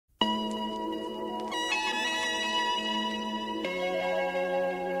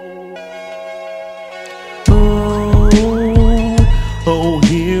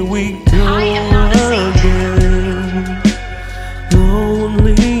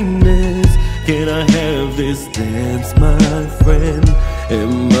distance, my friend?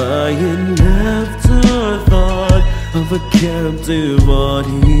 Am I an afterthought of a captive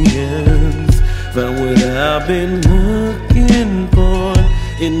audience? Found what I've been looking for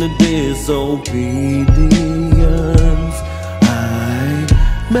in the disobedience. I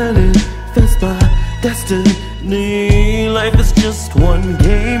manifest my destiny. Life is just one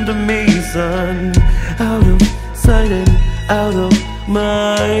game to me, son. Out of sight and out of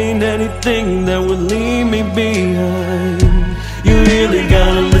mind, anything that would leave me behind. You really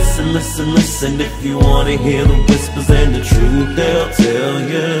gotta listen, listen, listen. If you wanna hear the whispers and the truth, they'll tell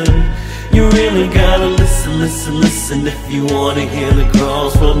you. You really gotta listen, listen, listen. If you wanna hear the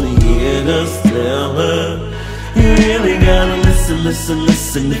calls from the interstellar. You really gotta listen, listen,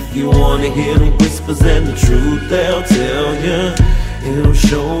 listen. If you wanna hear the whispers and the truth, they'll tell you. It'll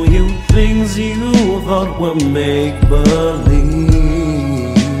show you things you thought were make-believe.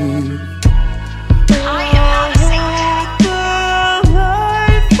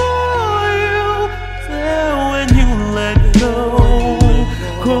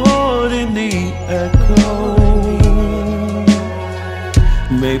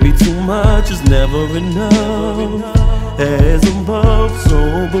 Maybe too much is never enough. As above,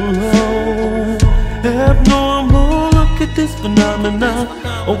 so below. Abnormal, look at this phenomena.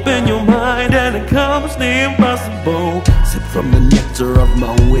 Open your mind and accomplish the impossible. Sip from the nectar of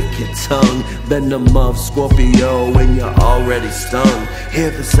my wicked tongue. Venom of Scorpio when you're already stung.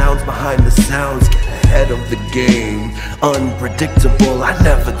 Hear the sounds behind the sounds. Get ahead of the game. Unpredictable, I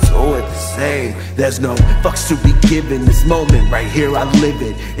never do it the same. There's no fucks to be given. This moment right here, I live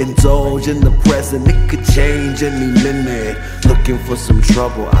it. Indulge in the present, it could change any minute. Looking for some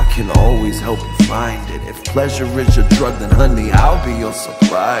trouble, I can always help you find it. If pleasure is your drug, then honey, I'll be your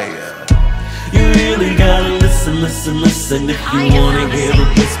supplier. You really gotta listen, listen, listen. If you wanna hear the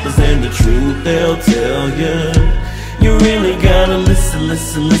whispers and the truth, they'll tell you. You really gotta listen,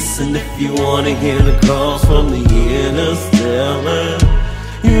 listen, listen. If you wanna hear the calls from the interstellar.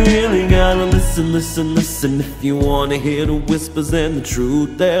 You really gotta listen, listen, listen. If you wanna hear the whispers and the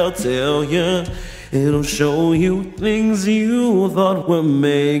truth, they'll tell you. It'll show you things you thought were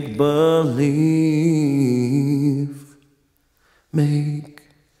make-believe. Make-believe.